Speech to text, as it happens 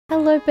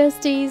Hello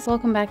besties,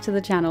 welcome back to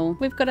the channel.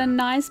 We've got a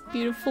nice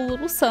beautiful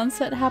little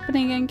sunset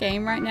happening in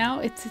game right now.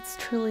 It's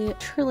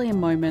truly a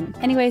moment.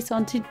 Anyway, so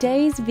on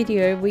today's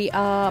video we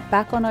are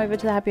back on over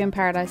to the Happy Home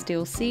Paradise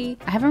DLC.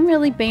 I haven't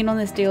really been on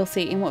this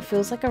DLC in what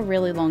feels like a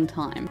really long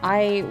time.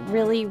 I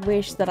really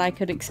wish that I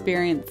could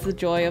experience the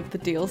joy of the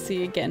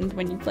DLC again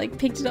when you've like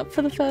picked it up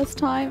for the first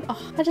time.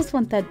 Oh, I just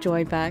want that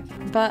joy back.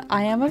 But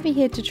I am over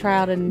here to try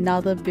out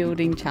another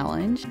building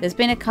challenge. There's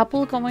been a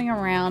couple going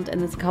around and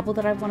there's a couple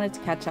that I've wanted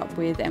to catch up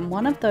with, and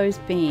one of those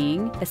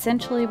being,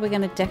 essentially we're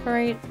going to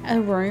decorate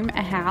a room,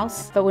 a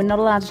house, but we're not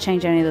allowed to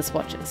change any of the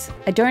swatches.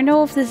 I don't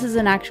know if this is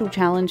an actual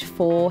challenge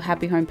for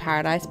Happy Home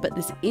Paradise, but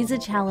this is a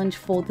challenge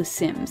for The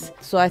Sims.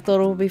 So I thought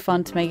it would be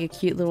fun to make a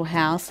cute little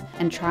house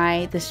and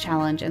try this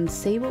challenge and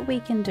see what we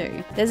can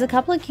do. There's a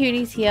couple of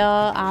cuties here.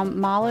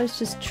 Marlo's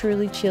just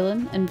truly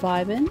chilling and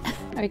vibing.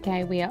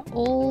 Okay, we are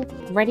all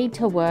ready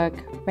to work,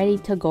 ready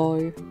to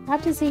go. I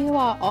have to see who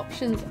our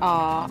options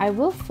are. I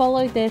will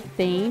follow their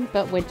theme,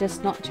 but we're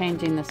just not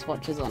changing the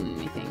swatches on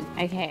anything.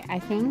 Okay, I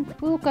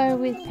think we'll go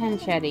with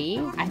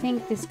Panchetti. I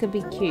think this could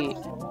be cute.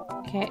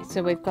 Okay,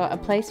 so we've got a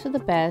place for the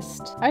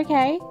best.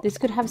 Okay, this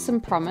could have some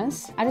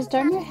promise. I just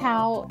don't know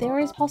how. There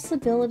is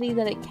possibility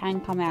that it can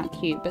come out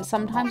cute, but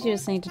sometimes you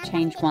just need to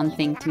change one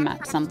thing to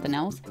match something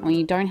else. And when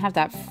you don't have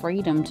that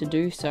freedom to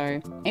do so,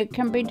 it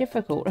can be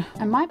difficult.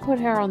 I might put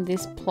her on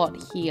this plot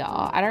here.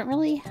 I don't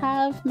really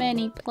have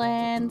many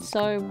plans,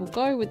 so we'll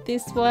go with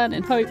this one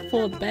and hope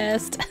for the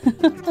best.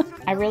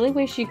 I really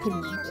wish you could,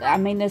 I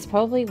mean, there's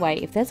probably a way.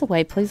 If there's a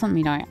way, please let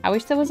me know. I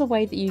wish there was a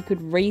way that you could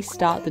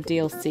restart the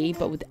DLC,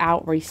 but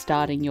without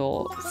restarting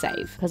your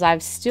save, because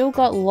I've still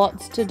got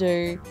lots to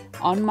do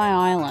on my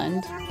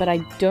island, but I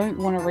don't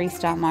want to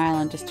restart my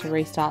island just to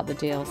restart the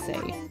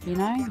DLC. You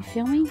know, you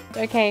feel me?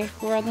 Okay,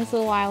 we're on this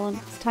little island.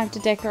 It's time to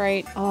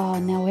decorate. Oh,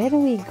 now where do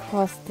we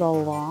cross the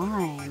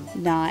line?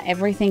 Nah,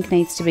 everything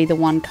needs to be the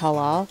one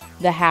color.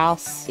 The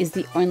house is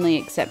the only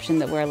exception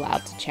that we're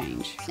allowed to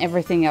change.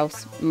 Everything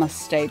else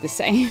must stay the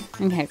same.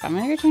 Okay, so I'm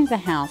gonna go change the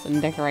house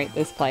and decorate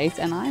this place,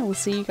 and I will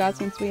see you guys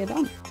once we are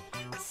done.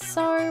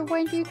 So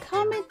when you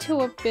come into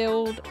a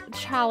build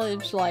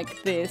challenge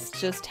like this,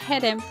 just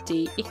head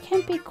empty, it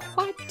can be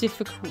quite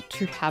difficult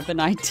to have an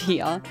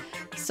idea.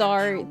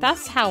 So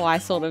that's how I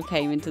sort of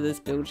came into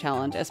this build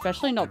challenge,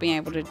 especially not being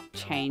able to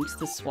change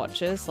the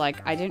swatches.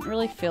 Like, I didn't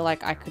really feel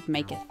like I could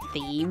make a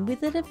theme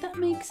with it, if that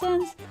makes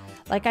sense.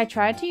 Like, I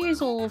tried to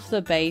use all of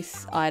the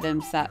base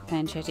items that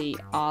Panchetti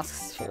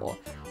asks for,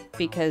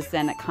 because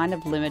then it kind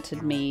of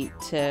limited me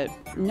to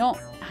not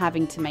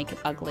having to make it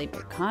ugly,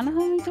 but kind of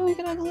having to make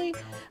it ugly.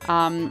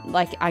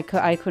 Like I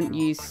couldn't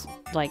use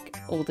like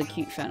all the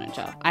cute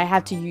furniture. I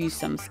had to use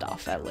some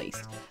stuff at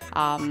least.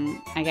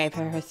 I gave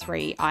her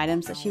 3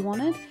 items that she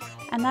wanted,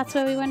 and that's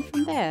where we went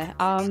from there.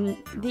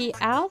 The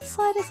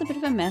outside is a bit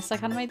of a mess. I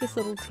kind of made this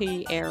little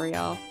tea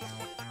area.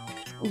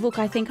 Look,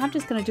 I think I'm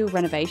just going to do a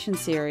renovation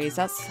series.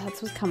 That's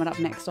what's coming up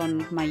next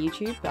on my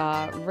YouTube.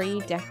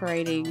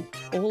 Redecorating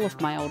all of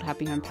my old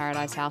Happy Home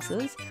Paradise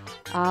houses.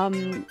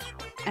 And,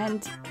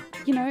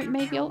 you know,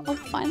 maybe I'll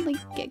finally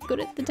get good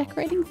at the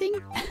decorating thing.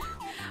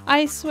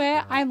 I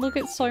swear, I look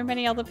at so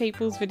many other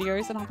people's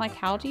videos and I'm like,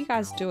 how do you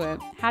guys do it?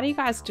 How do you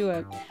guys do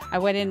it? I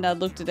went in and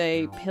looked at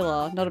a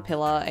pillar, not a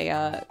pillar,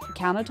 a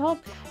countertop,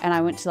 and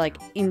I went to like,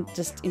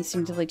 just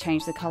instinctively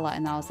change the color,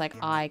 and I was like,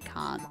 I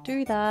can't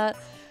do that.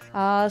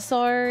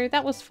 So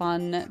that was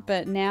fun,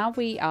 but now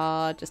we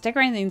are just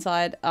decorating the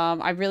inside.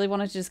 I really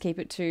wanted to just keep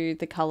it to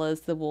the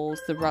colors, the walls,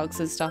 the rugs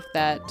and stuff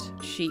that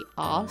she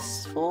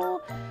asked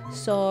for.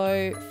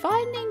 So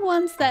finding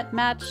ones that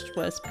matched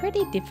was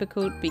pretty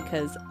difficult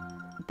because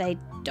they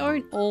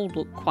don't all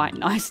look quite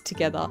nice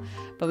together,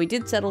 but we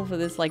did settle for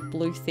this like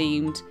blue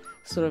themed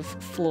sort of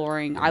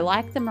flooring. I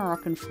like the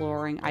Moroccan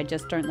flooring, I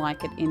just don't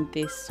like it in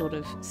this sort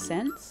of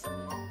sense.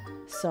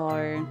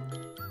 So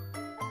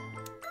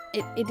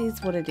it is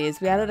what it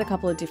is. We added a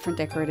couple of different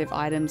decorative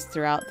items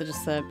throughout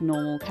just the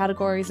normal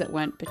categories that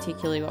weren't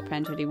particularly what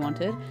Panchetti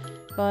wanted,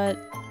 but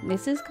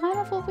this is kind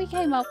of what we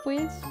came up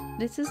with.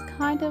 This is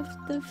kind of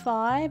the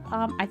vibe.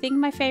 I think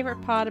my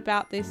favorite part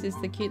about this is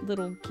the cute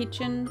little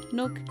kitchen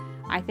nook.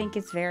 I think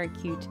it's very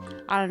cute.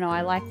 I don't know,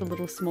 I like the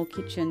little small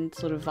kitchen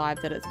sort of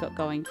vibe that it's got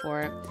going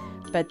for it.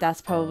 But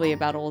that's probably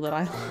about all that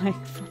I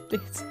like from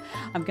this.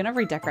 I'm going to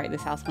redecorate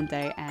this house one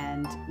day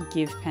and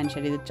give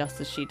Panchetti the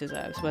justice she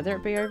deserves, whether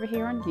it be over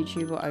here on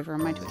YouTube or over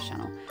on my Twitch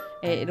channel.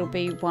 It'll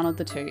be one of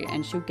the two,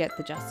 and she'll get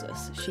the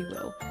justice. She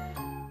will.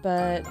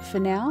 But for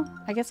now,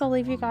 I guess I'll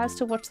leave you guys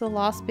to watch the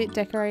last bit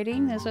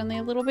decorating. There's only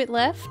a little bit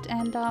left,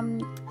 and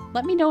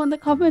let me know in the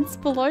comments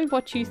below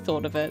what you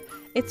thought of it.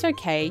 It's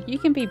okay, you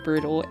can be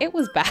brutal. It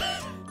was bad.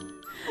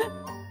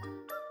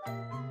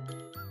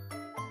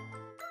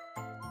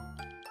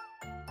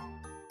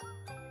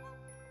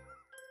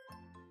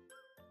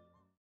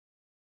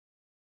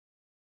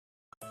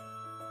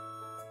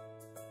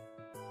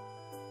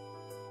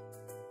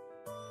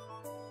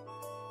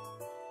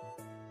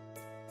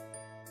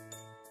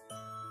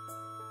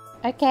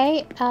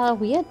 Okay,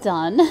 we are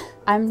done.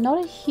 I'm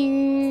not a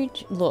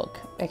huge... Look,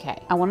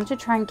 okay. I wanted to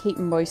try and keep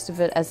most of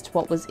it as to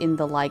what was in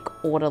the, like,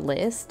 order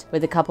list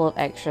with a couple of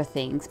extra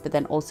things, but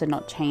then also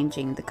not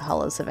changing the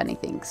colors of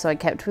anything. So I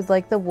kept with,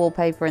 like, the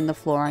wallpaper and the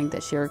flooring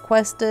that she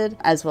requested,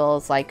 as well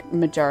as, like,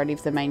 majority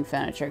of the main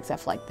furniture,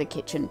 except for, like, the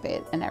kitchen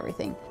bit and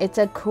everything. It's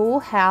a cool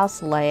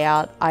house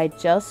layout. I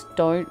just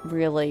don't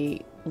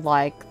really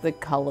like the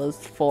colors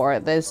for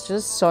it. There's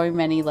just so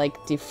many like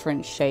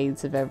different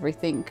shades of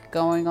everything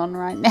going on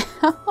right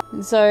now.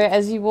 So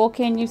as you walk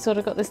in, you've sort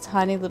of got this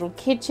tiny little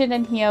kitchen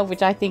in here,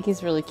 which I think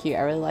is really cute.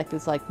 I really like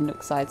this like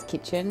nook sized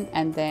kitchen.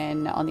 And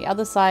then on the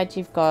other side,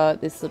 you've got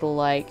this little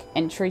like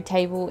entry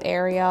table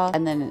area,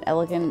 and then an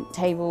elegant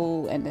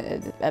table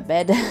and a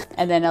bed,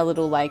 and then a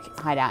little like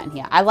hideout in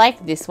here. I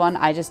like this one.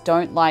 I just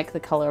don't like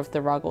the color of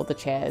the rug or the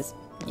chairs.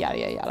 Yada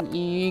yada yada.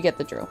 You get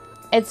the drill.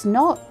 It's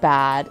not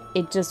bad,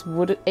 it just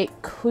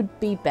it could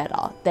be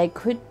better. It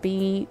could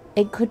be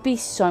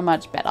so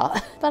much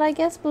better. But I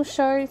guess we'll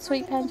show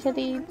Sweet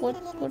Panchetty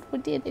what we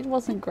did. It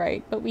wasn't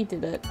great, but we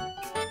did it.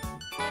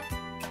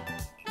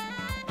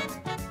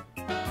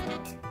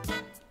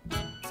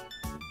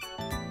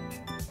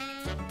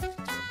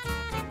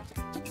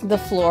 The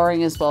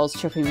flooring as well is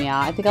tripping me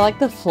out. I think I like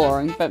the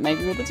flooring, but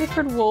maybe with a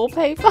different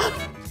wallpaper.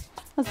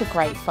 That's a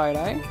great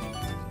photo.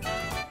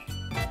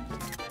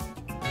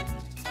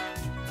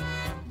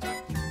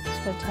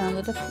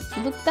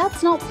 Look,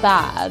 that's not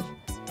bad.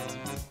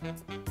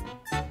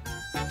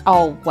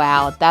 Oh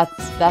wow,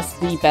 that's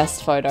the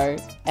best photo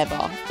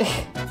ever.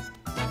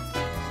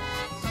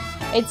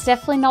 It's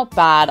definitely not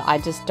bad. I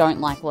just don't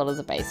like a lot of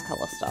the base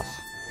color stuff.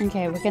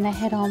 Okay, we're gonna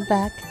head on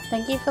back.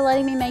 Thank you for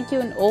letting me make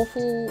you an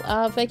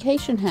awful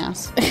vacation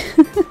house.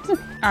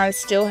 I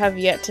still have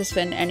yet to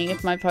spend any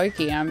of my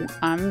pokey.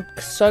 I'm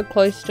so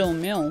close to a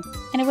meal.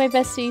 Anyway,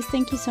 besties,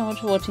 thank you so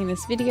much for watching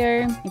this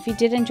video. If you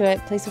did enjoy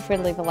it, please feel free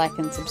to leave a like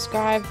and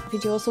subscribe. If you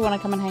do also want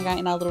to come and hang out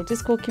in our little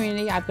Discord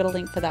community, I've got a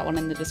link for that one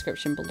in the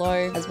description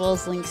below, as well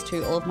as links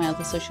to all of my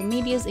other social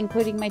medias,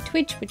 including my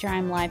Twitch, which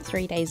I'm live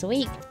 3 days a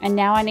week. And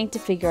now I need to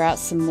figure out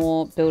some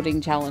more building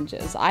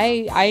challenges.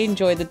 I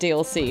enjoy the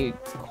DLC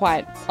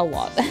quite a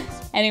lot.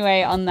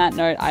 Anyway, on that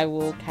note, I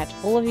will catch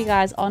all of you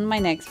guys on my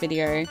next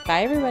video.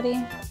 Bye,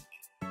 everybody.